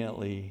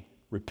obediently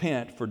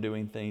repent for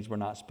doing things we're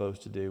not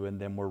supposed to do, and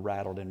then we're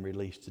rattled and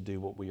released to do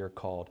what we are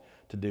called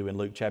to do. In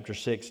Luke chapter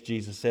 6,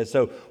 Jesus says,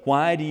 "So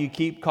why do you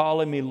keep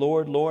calling me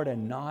Lord, Lord,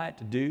 and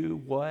not do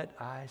what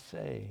I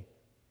say?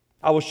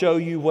 I will show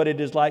you what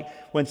it is like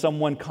when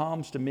someone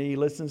comes to me,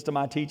 listens to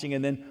my teaching,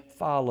 and then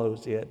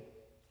follows it."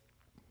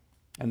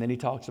 And then he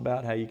talks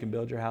about how you can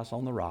build your house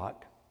on the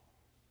rock,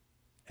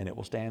 and it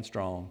will stand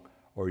strong,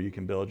 or you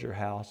can build your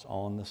house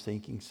on the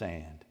sinking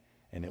sand,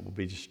 and it will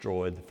be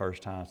destroyed the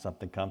first time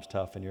something comes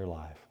tough in your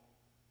life.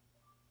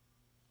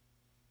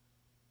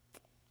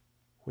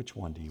 Which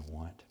one do you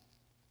want?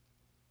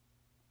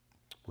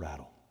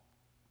 Rattle.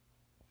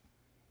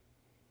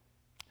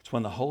 It's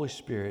when the Holy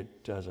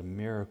Spirit does a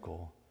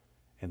miracle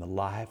in the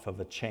life of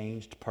a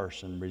changed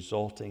person,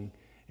 resulting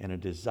in a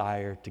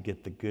desire to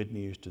get the good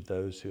news to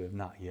those who have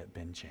not yet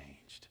been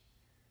changed.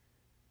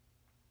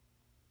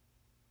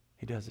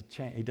 He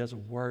does a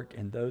work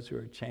in those who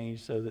are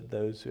changed so that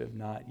those who have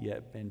not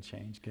yet been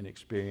changed can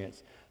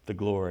experience the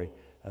glory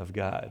of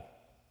God.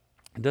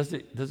 Does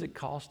it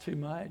cost too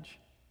much?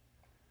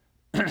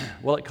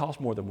 Well, it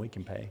costs more than we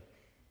can pay.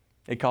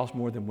 It costs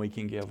more than we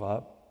can give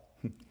up.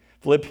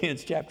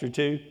 Philippians chapter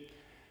 2,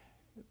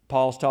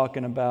 Paul's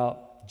talking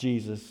about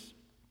Jesus.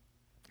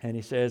 And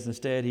he says,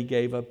 instead, he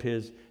gave up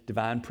his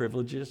divine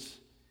privileges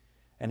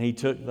and he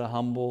took the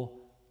humble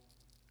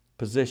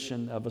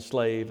position of a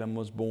slave and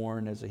was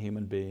born as a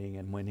human being.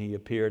 And when he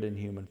appeared in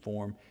human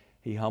form,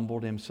 he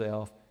humbled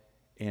himself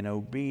in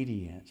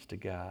obedience to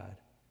God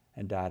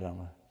and died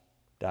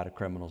a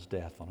criminal's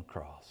death on a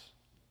cross.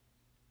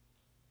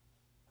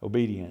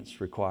 Obedience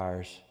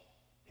requires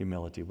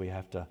humility. We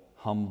have to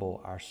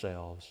humble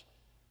ourselves.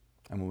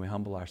 And when we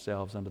humble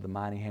ourselves under the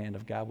mighty hand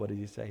of God, what does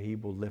he say? He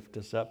will lift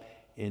us up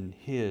in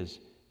his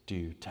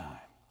due time.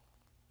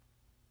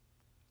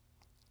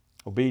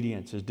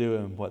 Obedience is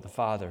doing what the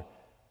Father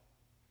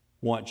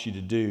wants you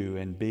to do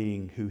and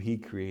being who he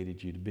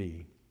created you to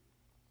be.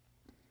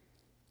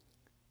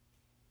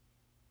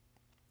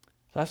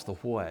 So that's the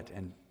what.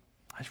 And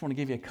I just want to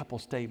give you a couple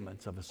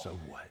statements of a so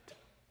what.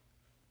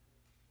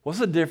 What's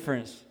the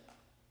difference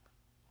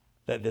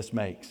that this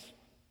makes?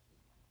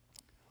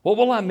 What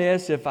will I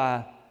miss if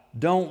I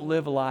don't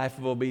live a life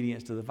of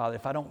obedience to the Father,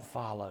 if I don't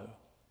follow?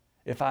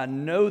 If I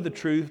know the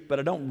truth, but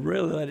I don't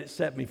really let it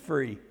set me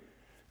free?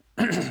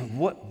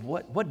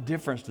 What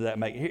difference does that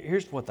make?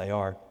 Here's what they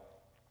are.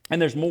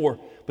 And there's more,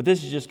 but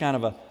this is just kind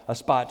of a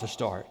spot to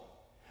start.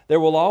 There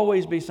will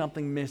always be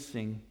something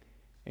missing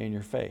in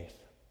your faith.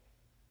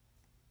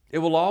 It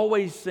will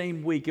always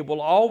seem weak. It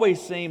will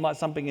always seem like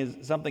something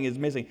is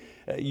missing.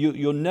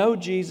 You'll know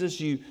Jesus.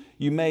 You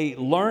may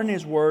learn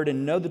his word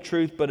and know the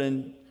truth, but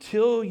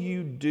until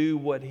you do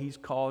what he's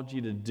called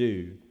you to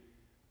do,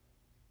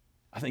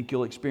 I think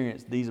you'll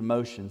experience these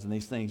emotions and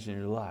these things in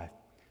your life.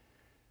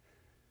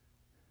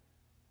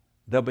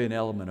 There'll be an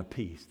element of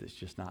peace that's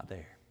just not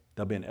there.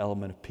 There'll be an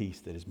element of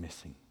peace that is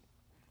missing.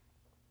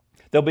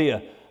 There'll be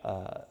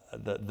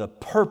the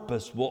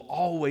purpose will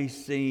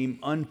always seem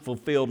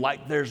unfulfilled,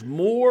 like there's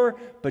more,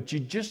 but you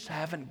just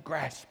haven't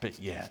grasped it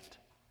yet.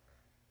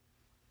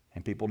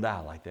 And people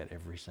die like that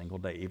every single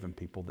day, even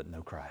people that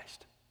know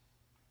Christ.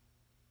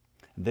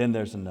 And then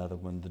there's another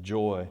one. The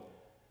joy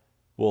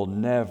will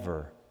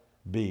never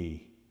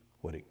be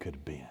what it could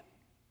have been.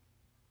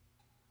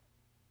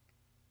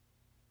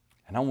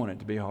 And I want it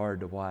to be hard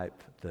to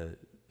wipe the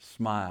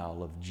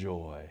smile of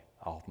joy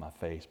off my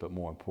face, but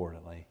more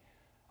importantly,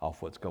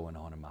 off what's going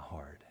on in my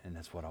heart. And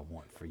that's what I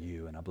want for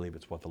you, and I believe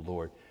it's what the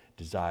Lord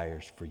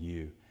desires for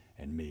you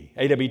and me.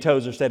 A.W.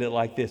 Tozer said it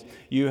like this: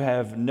 you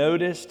have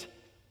noticed,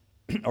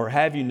 or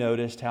have you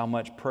noticed how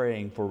much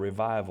praying for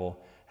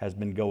revival has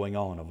been going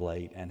on of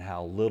late and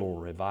how little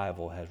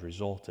revival has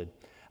resulted?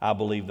 I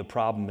believe the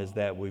problem is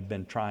that we've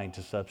been trying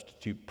to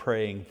substitute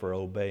praying for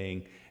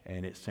obeying,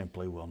 and it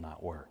simply will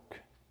not work.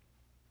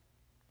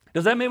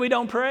 Does that mean we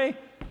don't pray?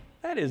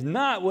 That is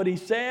not what he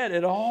said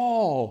at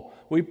all.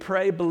 We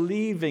pray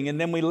believing,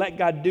 and then we let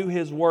God do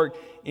his work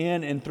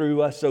in and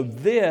through us. So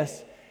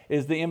this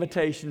is the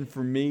invitation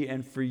for me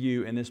and for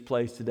you in this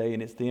place today,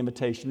 and it's the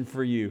invitation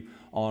for you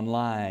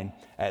online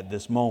at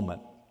this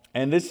moment.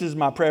 And this is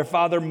my prayer.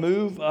 Father,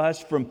 move us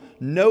from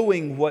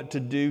knowing what to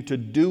do to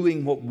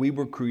doing what we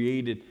were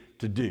created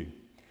to do.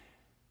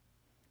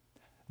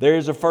 There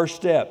is a first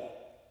step.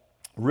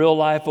 Real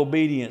life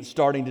obedience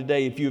starting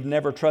today. If you've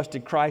never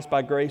trusted Christ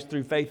by grace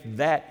through faith,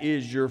 that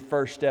is your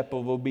first step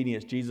of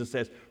obedience. Jesus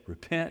says,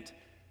 repent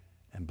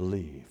and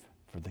believe,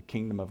 for the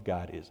kingdom of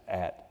God is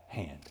at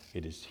hand.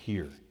 It is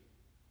here.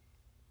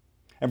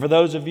 And for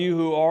those of you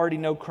who already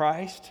know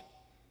Christ,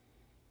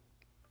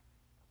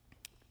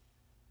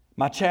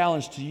 my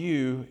challenge to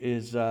you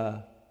is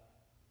a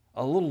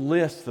little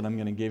list that I'm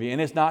going to give you.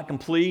 And it's not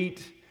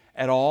complete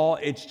at all.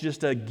 It's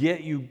just to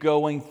get you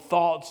going,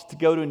 thoughts to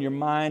go to in your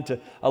mind, to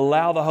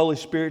allow the Holy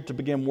Spirit to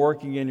begin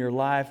working in your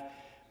life.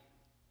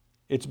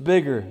 It's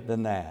bigger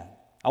than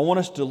that. I want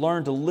us to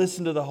learn to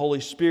listen to the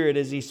Holy Spirit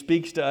as he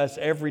speaks to us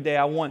every day.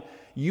 I want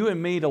you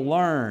and me to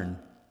learn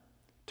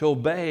to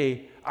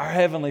obey our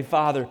Heavenly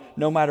Father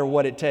no matter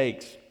what it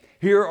takes.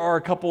 Here are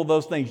a couple of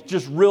those things,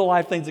 just real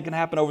life things that can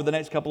happen over the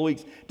next couple of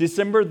weeks.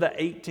 December the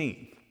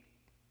 18th.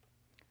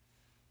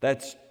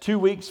 That's 2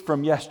 weeks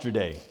from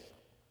yesterday.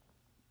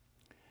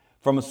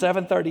 From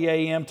 7:30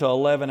 a.m. to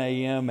 11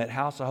 a.m. at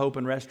House of Hope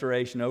and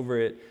Restoration over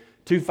at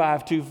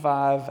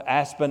 2525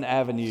 Aspen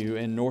Avenue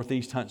in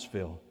Northeast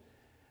Huntsville.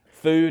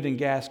 Food and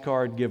gas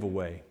card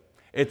giveaway.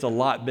 It's a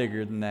lot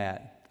bigger than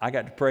that. I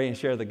got to pray and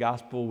share the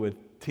gospel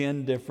with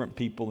 10 different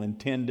people in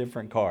 10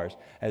 different cars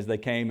as they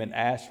came and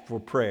asked for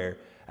prayer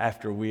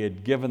after we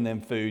had given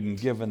them food and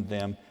given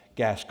them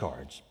gas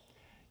cards.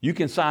 You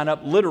can sign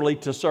up literally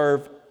to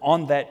serve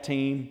on that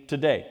team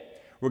today.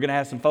 We're going to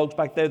have some folks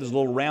back there. There's a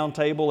little round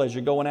table as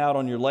you're going out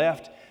on your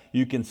left.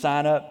 You can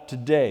sign up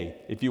today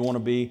if you want to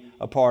be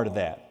a part of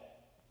that.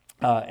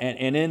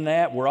 And in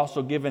that, we're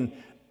also giving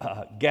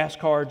gas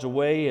cards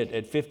away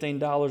at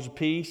 $15 a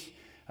piece.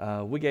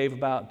 We gave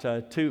about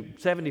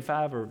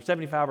 75 or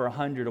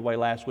 100 away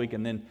last week,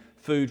 and then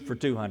food for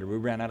 200. We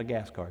ran out of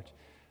gas cards.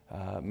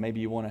 Maybe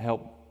you want to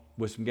help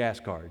with some gas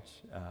cards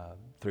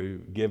through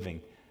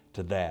giving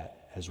to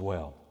that as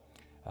well.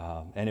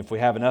 And if we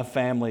have enough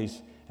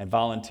families and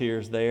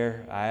volunteers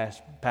there, I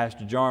asked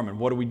Pastor Jarman,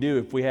 what do we do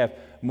if we have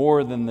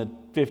more than the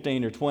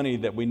 15 or 20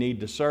 that we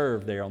need to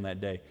serve there on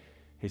that day?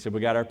 He said, we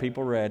got our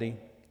people ready,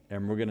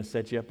 and we're going to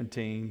set you up in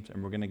teams,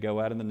 and we're going to go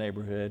out in the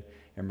neighborhood,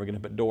 and we're going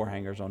to put door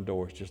hangers on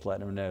doors, just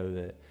letting them know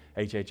that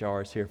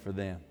HHR is here for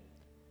them,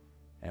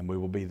 and we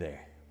will be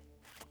there.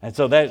 And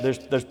so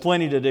there's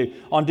plenty to do.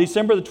 On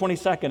December the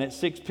 22nd at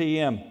 6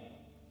 p.m.,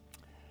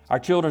 our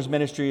children's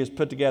ministry has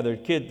put together,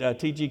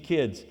 TG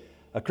Kids,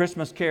 a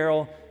Christmas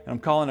carol, and I'm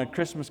calling it a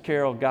Christmas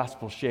Carol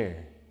Gospel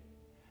Share.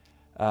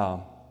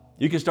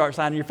 You can start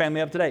signing your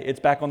family up today. It's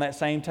back on that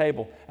same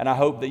table, and I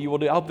hope that you will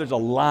do. I hope there's a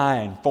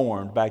line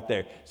formed back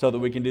there so that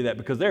we can do that,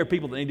 because there are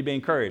people that need to be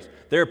encouraged.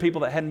 There are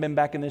people that hadn't been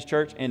back in this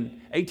church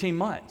in 18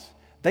 months.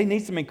 They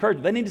need some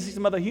encouragement. They need to see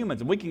some other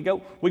humans, and we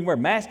can wear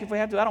masks if we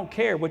have to. I don't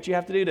care what you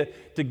have to do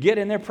to get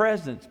in their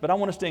presence, but I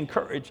want us to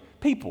encourage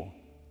people.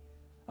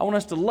 I want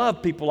us to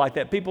love people like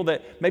that, people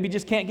that maybe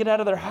just can't get out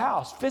of their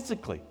house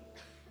physically.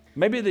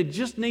 Maybe they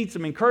just need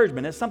some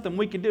encouragement. It's something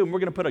we can do, and we're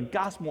going to put a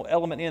gospel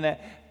element in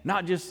that,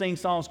 not just sing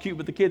songs cute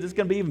with the kids. It's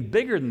going to be even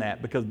bigger than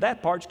that, because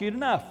that part's cute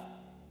enough.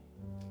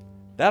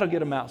 That'll get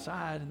them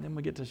outside, and then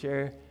we get to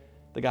share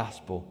the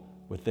gospel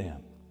with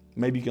them.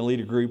 Maybe you can lead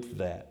a group for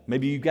that.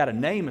 Maybe you've got a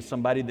name of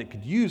somebody that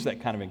could use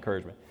that kind of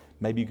encouragement.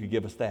 Maybe you could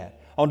give us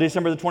that. On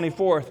December the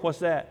 24th, what's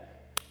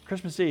that?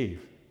 Christmas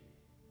Eve.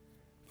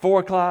 4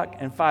 o'clock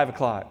and 5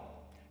 o'clock.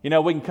 You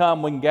know, we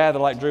can gather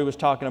like Drew was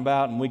talking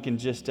about, and we can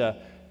just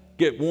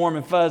get warm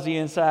and fuzzy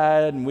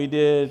inside, and we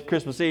did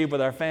Christmas Eve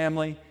with our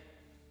family.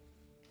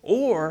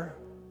 Or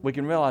we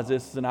can realize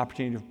this is an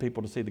opportunity for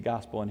people to see the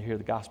gospel and hear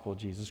the gospel of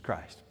Jesus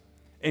Christ.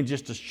 In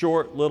just a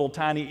short, little,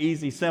 tiny,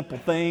 easy, simple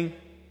thing.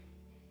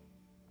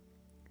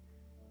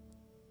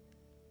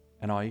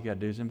 And all you got to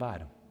do is invite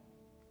them.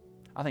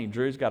 I think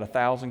Drew's got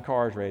 1,000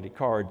 cards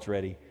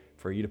ready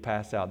for you to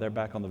pass out. They're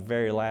back on the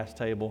very last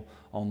table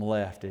on the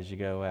left as you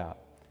go out.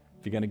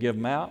 If you're going to give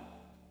them out,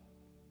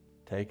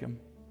 take them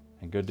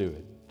and go do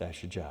it.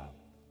 That's your job.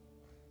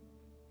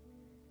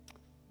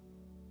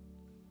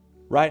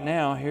 Right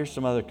now, here's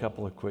some other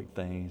couple of quick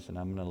things, and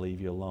I'm going to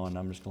leave you alone.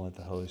 I'm just going to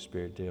let the Holy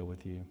Spirit deal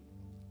with you.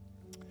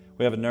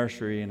 We have a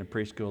nursery and a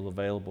preschool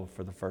available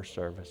for the first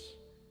service.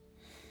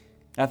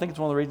 I think it's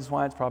one of the reasons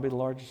why it's probably the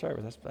largest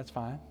service. That's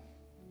fine.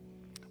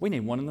 We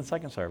need one in the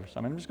second service.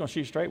 I'm just going to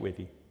shoot straight with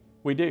you.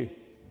 We do.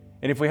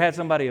 And if we had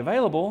somebody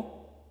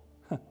available,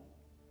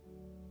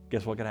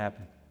 guess what could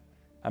happen?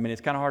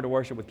 It's kind of hard to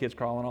worship with kids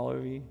crawling all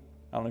over you.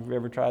 I don't know if you've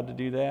ever tried to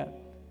do that.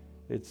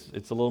 It's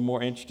a little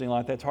more interesting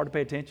like that. It's hard to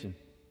pay attention.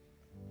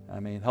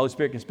 The Holy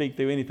Spirit can speak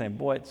through anything.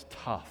 Boy, it's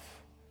tough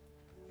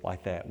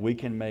like that. We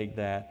can make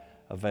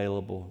that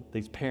available.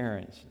 These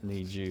parents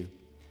need you.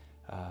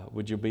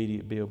 Would you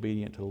be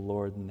obedient to the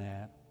Lord in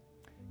that?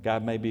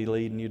 God may be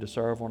leading you to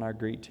serve on our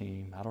greet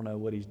team. I don't know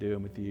what He's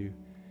doing with you.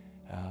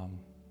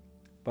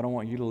 But I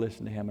want you to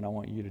listen to Him, and I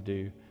want you to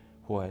do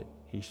what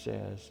He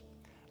says.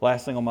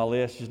 Last thing on my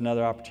list is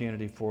another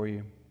opportunity for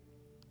you.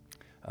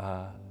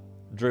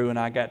 Drew and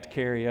I got to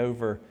carry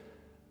over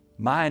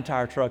my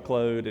entire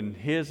truckload and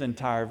his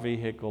entire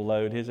vehicle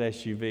load, his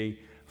SUV,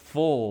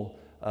 full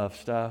of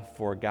stuff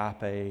for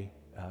Agape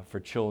for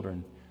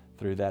children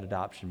through that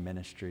adoption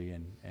ministry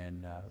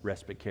and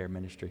respite care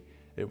ministry.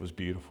 It was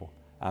beautiful.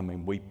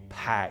 We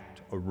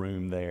packed a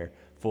room there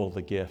full of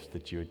the gifts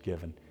that you had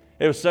given.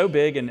 It was so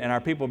big, and our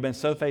people have been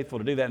so faithful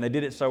to do that, and they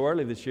did it so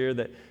early this year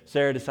that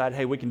Sarah decided,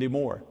 hey, we can do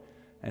more.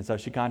 And so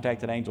she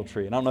contacted Angel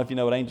Tree. And I don't know if you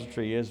know what Angel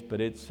Tree is,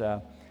 but it's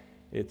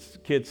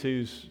kids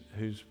who's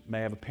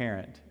may have a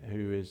parent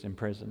who is in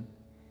prison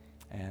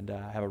and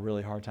have a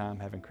really hard time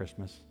having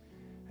Christmas.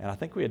 And I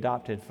think we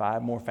adopted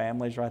 5 more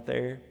families right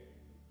there.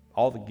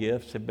 All the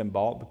gifts have been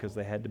bought because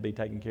they had to be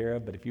taken care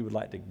of. But if you would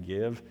like to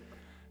give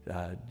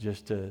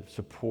just to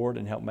support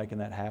and help making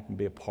that happen,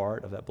 be a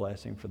part of that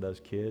blessing for those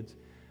kids,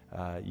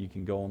 you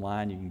can go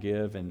online, you can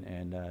give,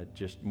 and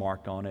just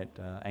mark on it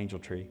Angel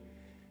Tree,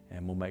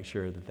 and we'll make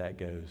sure that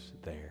goes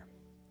there.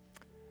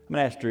 I'm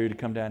going to ask Drew to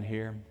come down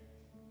here,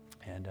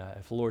 and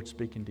if the Lord's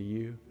speaking to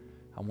you,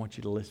 I want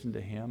you to listen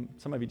to Him.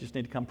 Some of you just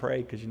need to come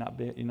pray because you're not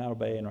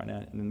obeying right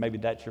now, and maybe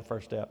that's your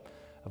first step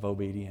of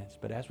obedience.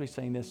 But as we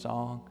sing this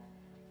song,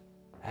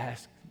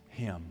 ask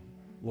Him,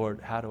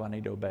 Lord, how do I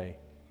need to obey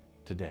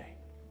today?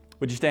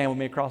 Would you stand with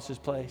me across this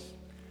place?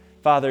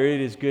 Father, it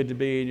is good to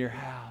be in your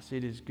house.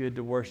 It is good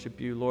to worship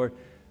you, Lord.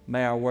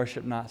 May our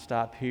worship not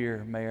stop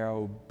here. May our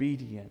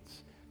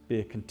obedience be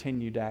a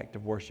continued act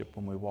of worship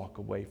when we walk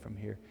away from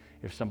here.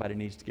 If somebody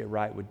needs to get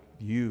right with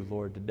you,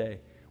 Lord, today,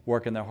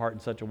 work in their heart in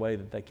such a way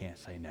that they can't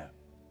say no.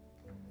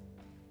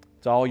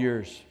 It's all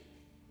yours.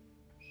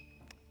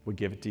 We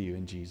give it to you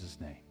in Jesus'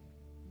 name.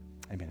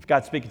 Amen. If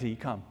God's speaking to you,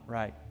 come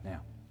right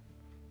now.